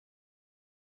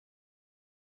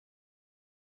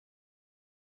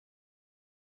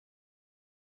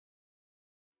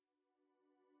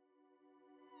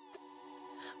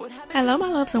Hello my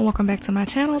loves and welcome back to my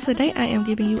channel. Today I am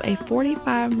giving you a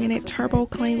 45-minute turbo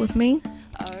clean with me.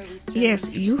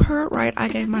 Yes, you heard right. I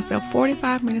gave myself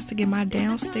 45 minutes to get my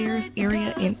downstairs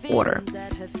area in order.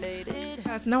 You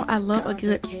guys know I love a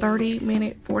good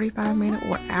 30-minute, 45-minute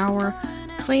or hour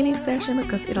cleaning session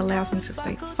because it allows me to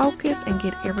stay focused and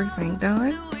get everything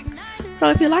done. So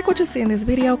if you like what you see in this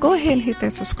video, go ahead and hit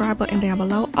that subscribe button down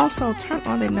below. Also turn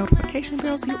on that notification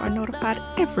bell so you are notified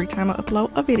every time I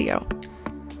upload a video.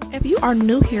 If you are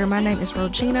new here, my name is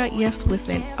Rogina, yes with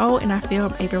an O, and I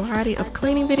film a variety of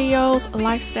cleaning videos,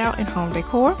 lifestyle, and home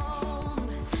decor.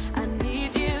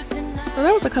 So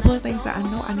there was a couple of things that I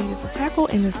know I needed to tackle,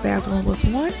 and this bathroom was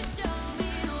one.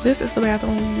 This is the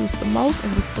bathroom we use the most,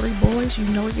 and with 3 boys, you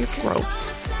know it gets gross.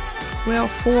 Well,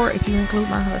 4 if you include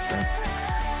my husband.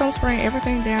 So I'm spraying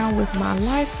everything down with my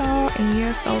Lysol, and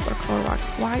yes, those are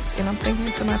Clorox wipes, and I'm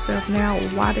thinking to myself now,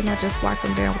 why didn't I just wipe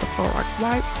them down with the Clorox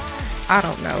wipes? I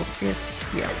don't know. I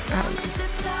don't know.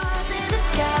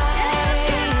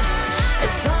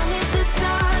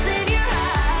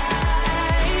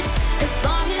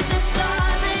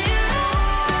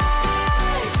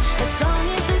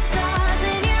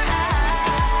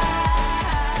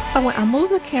 So when I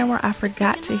moved the camera, I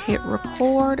forgot to hit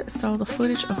record, so the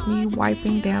footage of me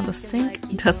wiping down the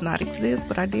sink does not exist,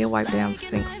 but I did wipe down the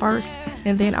sink first,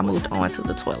 and then I moved on to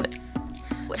the toilet.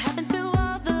 What happened to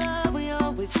all the love we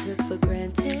always took for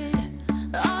granted?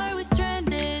 Are we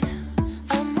stranded?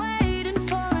 I'm waiting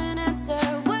for an answer,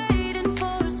 waiting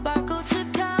for a sparkle to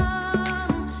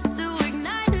come to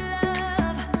ignite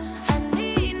love. I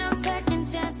need no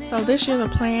second chances. So this year the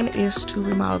plan is to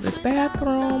remodel this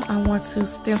bathroom. I want to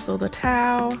stencil the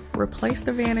towel, replace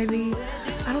the vanity.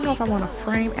 I don't know if I want to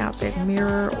frame out that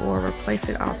mirror or replace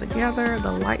it altogether.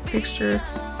 The light fixtures,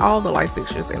 all the light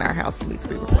fixtures in our house need to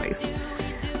be replaced.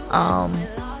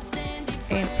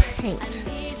 And paint.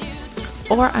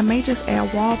 Or I may just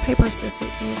add wallpaper since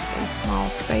it is a small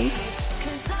space.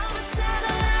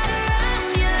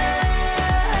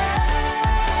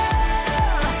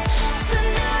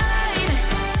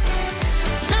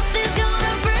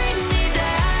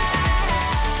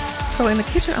 So in the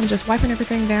kitchen, I'm just wiping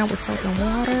everything down with soap and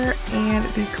water and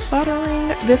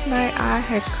decluttering. This night I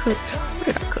had cooked, what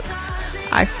did I cook?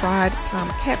 I fried some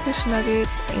catfish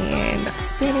nuggets and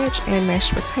spinach and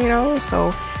mashed potatoes.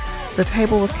 So the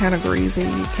table was kind of greasy,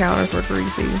 counters were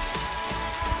greasy.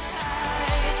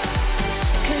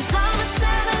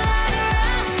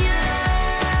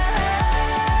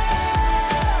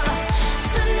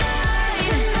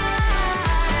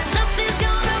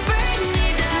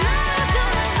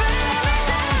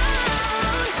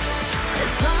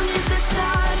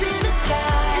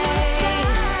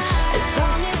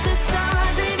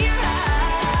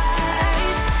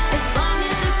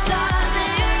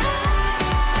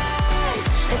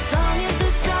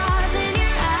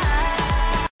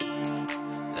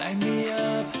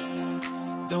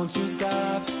 Don't you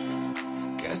stop,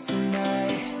 'cause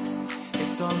tonight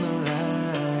it's on the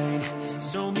line.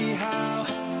 Show me how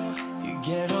you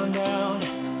get on down.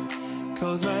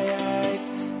 Close my eyes,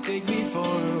 take me for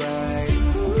a ride.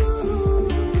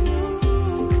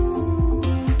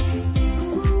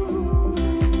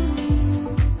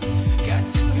 Got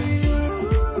to be you.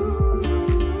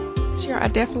 Sure, I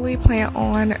definitely plan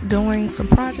on doing some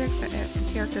projects that add some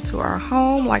character to our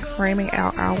home, like framing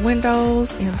out our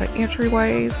windows and the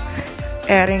entryways,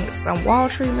 adding some wall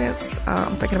treatments.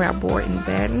 I'm thinking about board and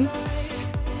batten.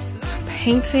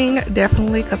 Painting,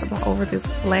 definitely, because I'm over this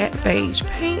flat beige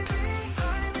paint.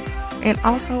 And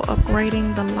also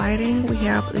upgrading the lighting. We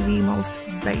have the most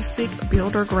basic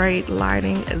builder grade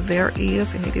lighting there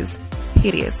is, and it is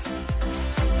hideous.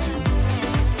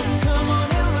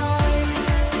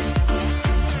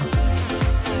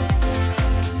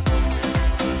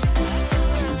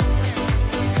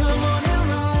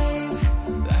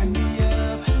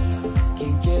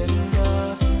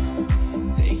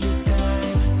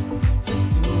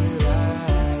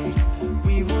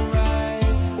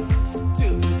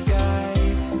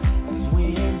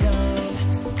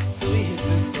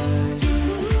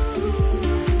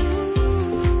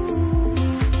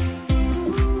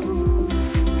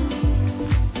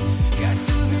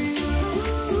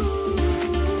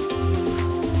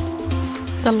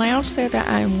 The lounge set that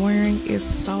I am wearing is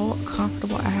so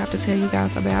comfortable. I have to tell you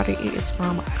guys about it. It is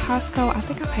from Costco. I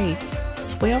think I paid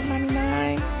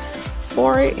 $12.99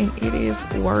 for it, and it is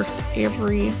worth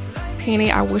every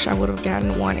penny. I wish I would have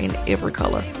gotten one in every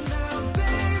color.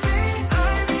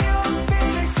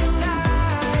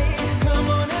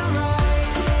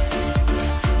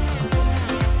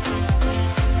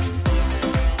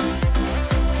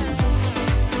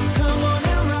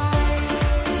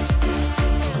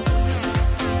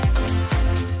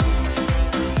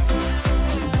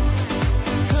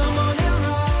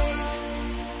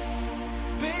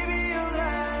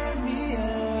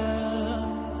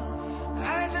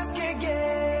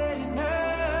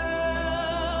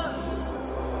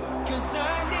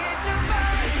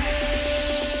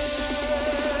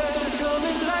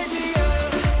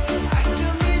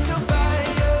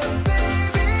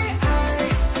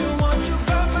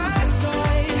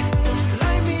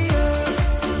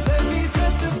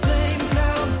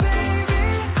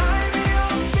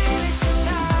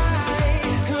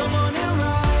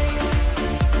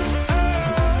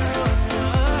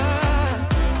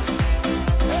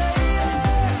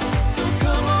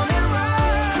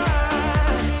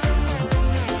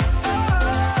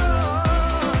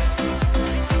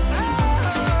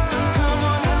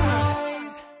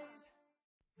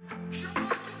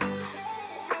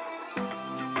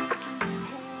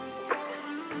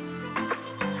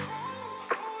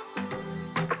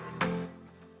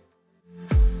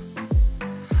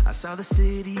 I saw the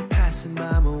city passing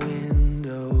by my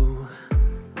window.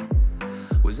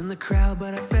 Was in the crowd,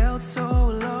 but I felt so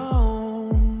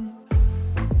alone.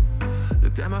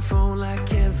 Looked at my phone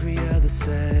like every other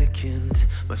second.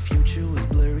 My future was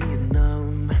blurry and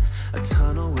numb, a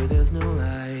tunnel where there's no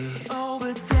light. Oh,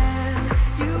 but then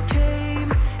you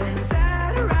came and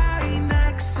sat right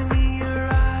next to me. Your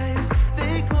eyes,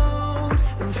 they glowed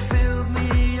and filled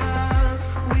me up.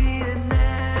 We had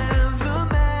never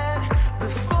met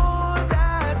before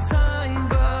that time,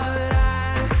 but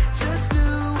I just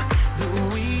knew that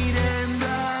we'd end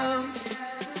up.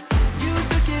 You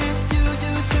took it, you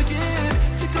took it,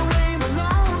 took away my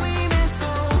loneliness. Oh,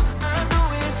 I know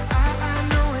it, I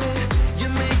know it.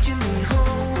 You're making me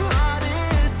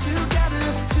wholehearted. Together,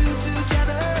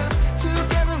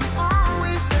 together it's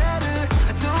always better.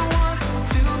 I don't want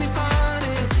to be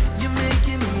parted. You're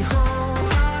making me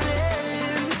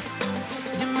wholehearted.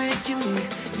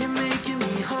 You're making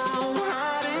me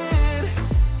wholehearted.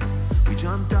 We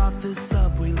jumped off the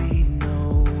subway leading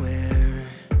nowhere.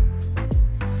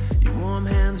 Your warm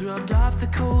hands rubbed off the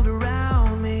cold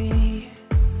around me.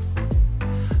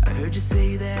 I heard you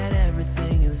say that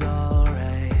everything is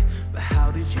alright, but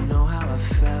how did you know how I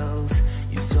felt?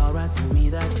 You saw right through me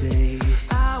that day.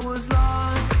 I was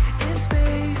lost in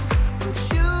space, but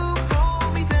you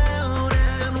pulled me down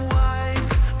and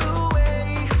wiped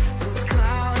away those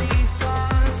cloudy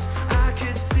thoughts. I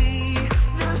could see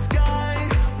the sky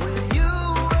when you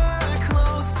were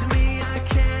close to me. I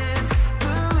can't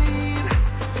believe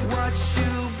what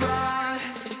you brought.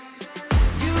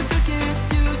 You took it,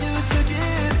 you took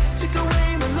it, took away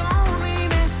my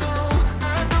loneliness. Oh, I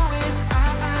know it, I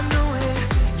know it.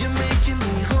 You're making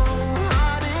me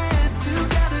wholehearted.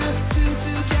 Together,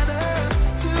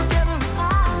 together it's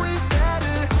always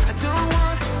better. I don't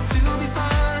want to be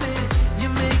parted.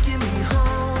 You're making me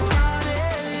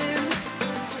wholehearted.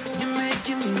 You're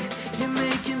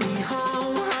making me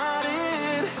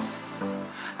wholehearted.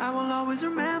 I will always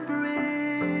remember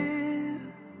it.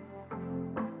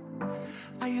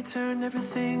 How you turned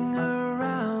everything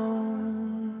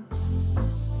around.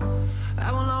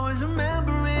 I will always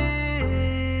remember it.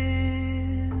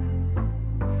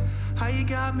 How you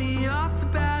got me off the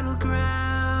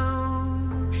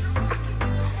battleground.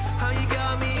 How you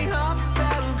got me off the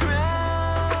battleground.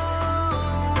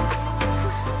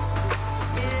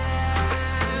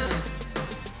 Yeah.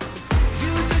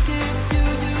 You took it, you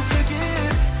took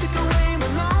it, took away my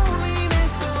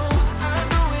loneliness. Oh, I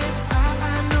know it, I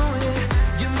know it.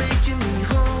 You're making me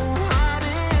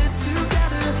wholehearted.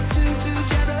 Together,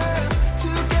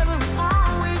 together it's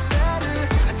always better.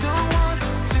 I don't want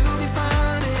to be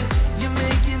parted. You're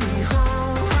making me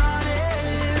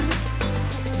wholehearted.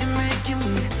 You're making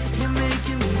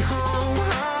me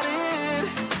wholehearted.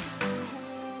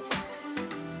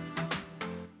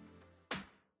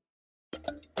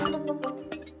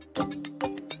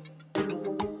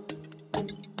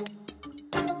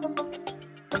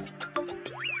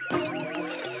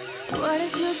 What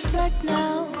did you expect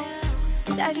now?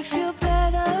 That you feel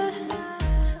better?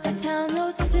 The town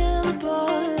knows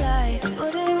simple lies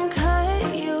wouldn't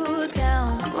cut you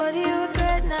down. What do you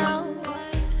regret now?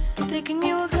 Thinking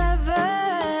you were clever.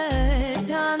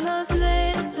 Town knows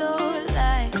little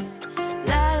lies.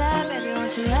 La la, baby,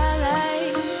 won't you la la?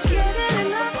 Getting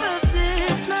enough of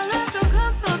this. My love don't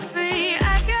come for free.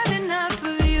 I got enough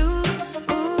of you.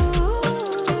 Ooh,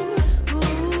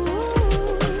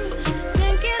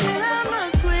 thinking that I'm a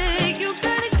quick. You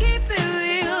gotta keep it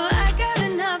real. I got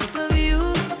enough of you.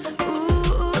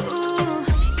 Ooh,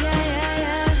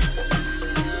 yeah.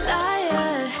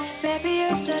 Liar, baby,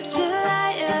 you're such a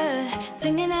liar.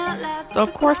 Singing out loud. So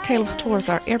of course Caleb's toys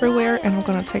are everywhere, and I'm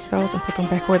gonna take those and put them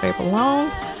back where they belong.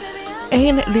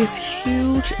 And this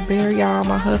huge bear, y'all,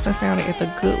 my husband found it at the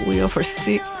Goodwill for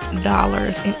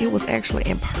 $6, and it was actually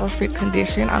in perfect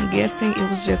condition. I'm guessing it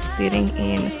was just sitting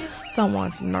in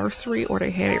someone's nursery, or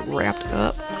they had it wrapped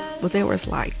up, but there was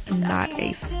like not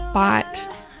a spot,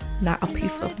 not a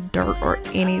piece of dirt or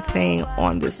anything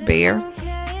on this bear.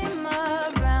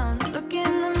 Look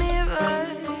in the mirror.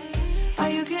 Are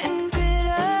you getting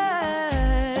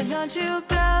bitter? Don't you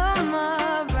come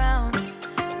around?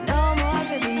 No more,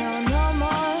 baby, no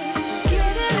more.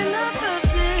 Getting enough of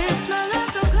this. My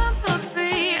love don't come for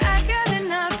free. I got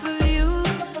enough of you.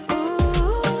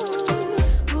 Ooh,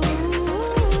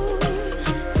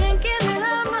 thinking that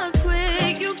I'm a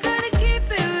quick. You gotta keep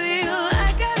it real.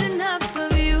 I got enough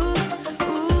of you.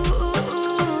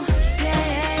 Ooh,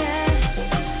 yeah.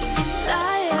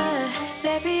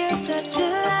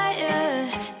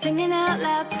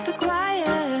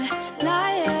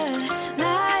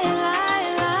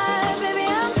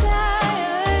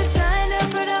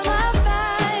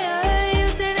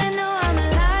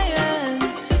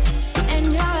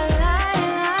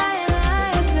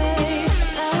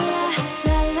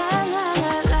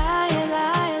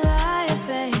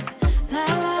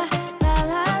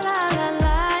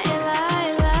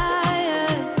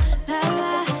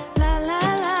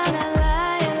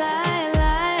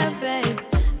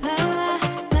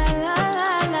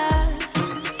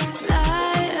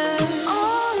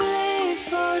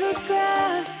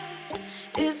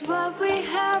 is what we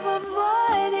have of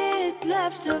what is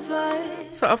left of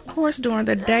us. So of course during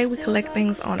the day we collect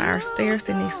things on our stairs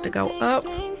that needs to go up.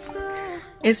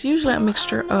 It's usually a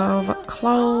mixture of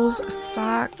clothes,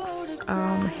 socks,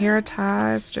 hair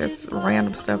ties, just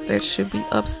random stuff that should be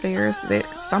upstairs that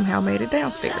somehow made it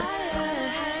downstairs.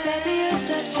 Baby, you're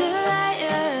such a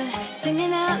liar,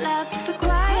 singing out loud to the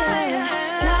choir.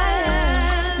 Liar,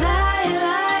 liar,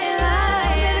 liar,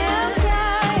 liar. Baby, I'm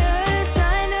tired,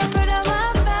 trying to put out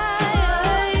my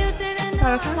fire. You didn't know.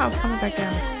 By the time I was coming back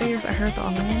down the stairs, I heard the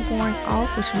alarm going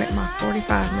off, which meant my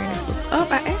 45 minutes was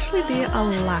up. I actually did a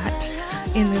lot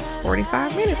in this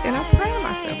 45 minutes, and I'm proud of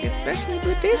myself, especially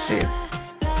the dishes.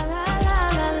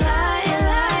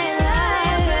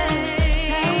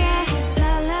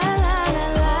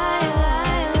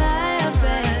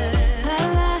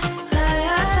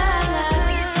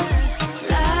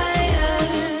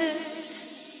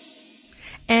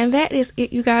 And that is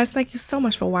it, you guys. Thank you so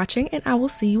much for watching, and I will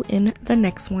see you in the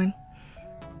next one.